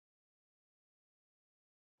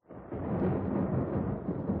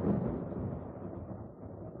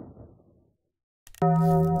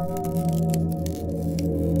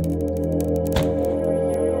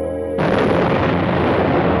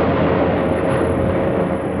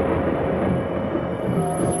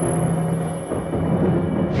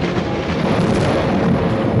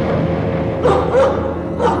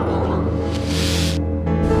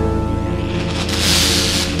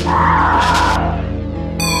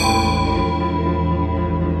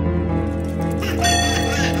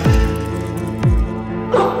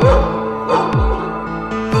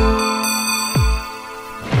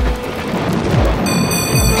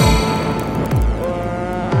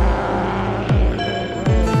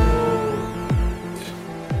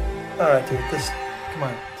Alright, dude, come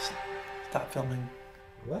on, stop filming.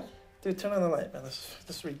 What? Dude, turn on the light, man. This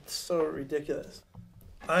is so ridiculous.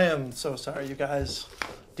 I am so sorry, you guys.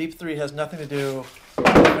 Deep 3 has nothing to do with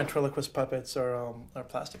ventriloquist puppets or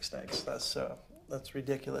plastic snakes. That's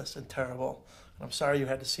ridiculous and terrible. I'm sorry you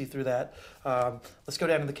had to see through that. Let's go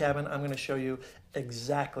down to the cabin. I'm going to show you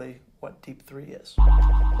exactly what Deep 3 is.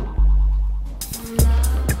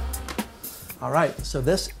 All right, so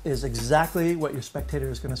this is exactly what your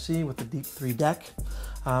spectator is going to see with the Deep 3 deck.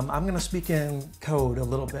 I'm going to speak in code a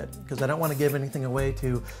little bit because I don't want to give anything away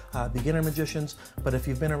to beginner magicians, but if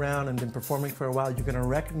you've been around and been performing for a while, you're going to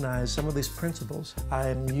recognize some of these principles.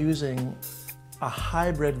 I'm using a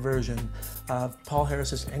hybrid version of Paul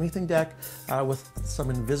Harris's Anything deck with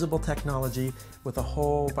some invisible technology with a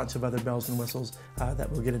whole bunch of other bells and whistles that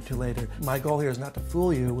we'll get into later. My goal here is not to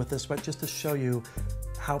fool you with this, but just to show you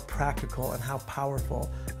how practical and how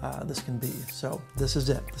powerful this can be. So this is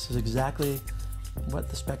it. This is exactly what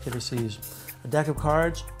the spectator sees. A deck of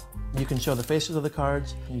cards, you can show the faces of the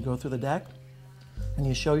cards, you go through the deck, and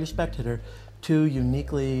you show your spectator 2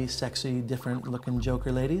 uniquely sexy, different looking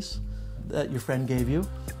Joker ladies that your friend gave you,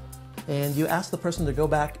 and you ask the person to go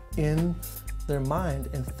back in their mind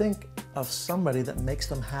and think of somebody that makes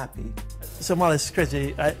them happy. So Molly, this is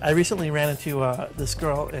crazy. I recently ran into this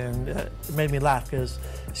girl, and it made me laugh because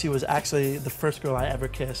she was actually the first girl I ever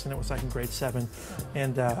kissed, and it was like in grade 7,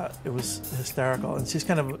 and it was hysterical. And she's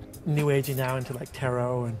kind of new agey now into like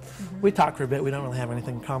tarot, and we talk for a bit. We don't really have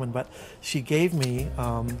anything in common, but she gave me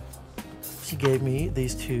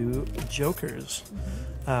these 2 jokers,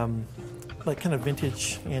 like kind of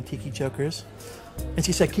vintage antique jokers. And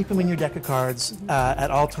she said, keep them in your deck of cards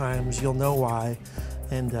at all times. You'll know why.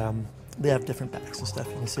 And they have different backs and stuff,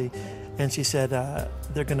 you can see. And she said,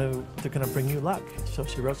 they're gonna bring you luck. So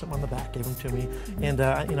she wrote something on the back, gave them to me. And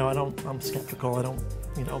you know, I'm skeptical. I don't,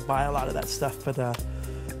 you know, buy a lot of that stuff. But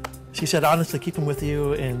she said, honestly, keep them with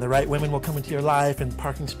you, and the right women will come into your life, and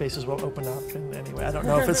parking spaces will open up. And anyway, I don't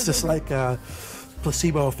know if it's just like a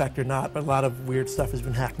placebo effect or not, but a lot of weird stuff has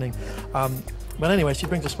been happening. But anyway, she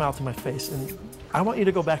brings a smile to my face, and I want you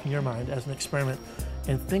to go back in your mind as an experiment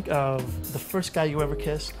and think of the first guy you ever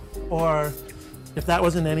kissed, or if that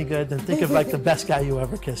wasn't any good, then think of like the best guy you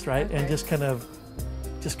ever kissed, right? Okay. And just kind of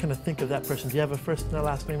think of that person. Do you have a first and a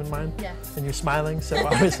last name in mind? Yeah. And you're smiling, so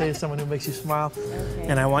obviously it's someone who makes you smile. Okay.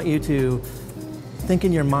 And I want you to think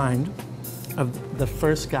in your mind of the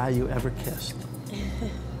first guy you ever kissed.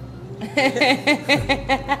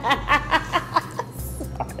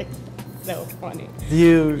 Sorry. So funny. Do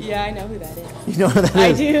you? Yeah, I know who that is. You know who that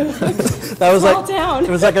is? I do. That was Small like town.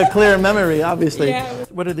 It was like a clear memory, obviously. Yeah.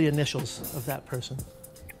 What are the initials of that person? Do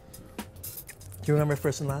you remember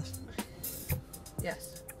first and last?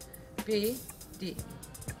 Yes. B D.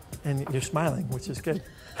 And you're smiling, which is good.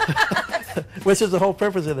 Which is the whole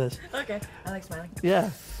purpose of this. Okay. I like smiling.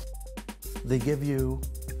 Yeah. They give you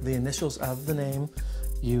the initials of the name.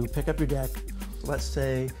 You pick up your deck. Let's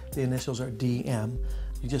say the initials are DM.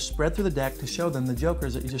 You just spread through the deck to show them the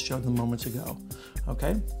jokers that you just showed them moments ago.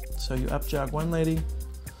 Okay? So you up jog 1 lady,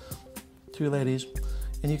 2 ladies,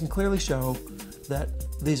 and you can clearly show that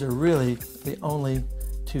these are really the only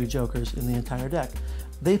 2 jokers in the entire deck.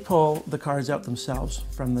 They pull the cards out themselves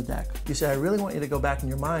from the deck. You say, I really want you to go back in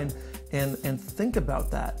your mind and think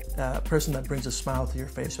about that person that brings a smile to your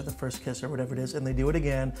face, or the first kiss, or whatever it is, and they do it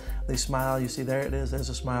again. They smile, you see, there it is, there's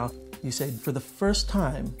a smile. You say, for the first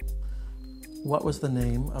time, what was the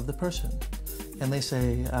name of the person? And they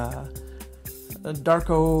say,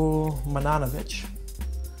 Darko Mananovic.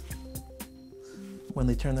 When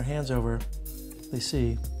they turn their hands over, they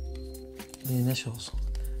see the initials,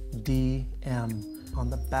 DM,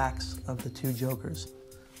 on the backs of the 2 jokers.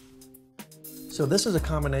 So this is a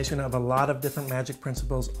combination of a lot of different magic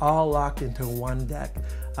principles, all locked into one deck.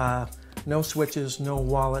 No switches, no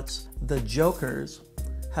wallets. The jokers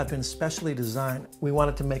have been specially designed. We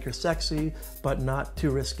wanted to make her sexy, but not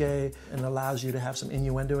too risque, and allows you to have some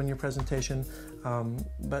innuendo in your presentation,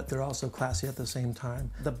 but they're also classy at the same time.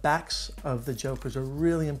 The backs of the jokers are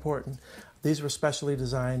really important. These were specially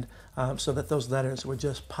designed so that those letters would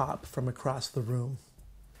just pop from across the room.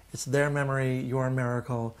 It's their memory, your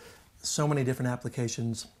miracle, so many different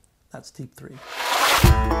applications. That's Deep 3.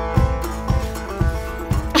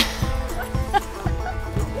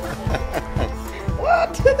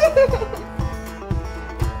 What?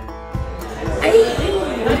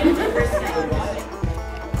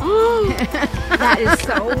 That is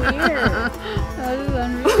so weird. That is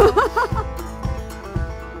unreal.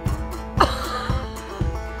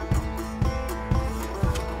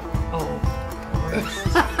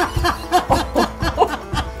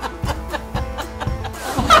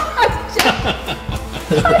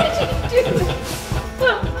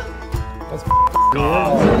 That's weird.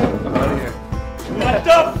 I'm out of here. What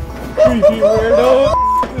the creepy weirdo?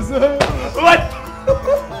 What?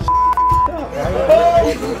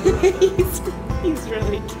 He's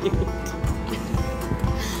really cute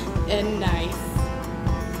and nice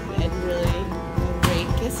and really a great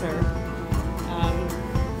kisser.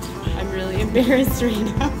 I'm really embarrassed right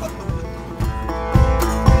now.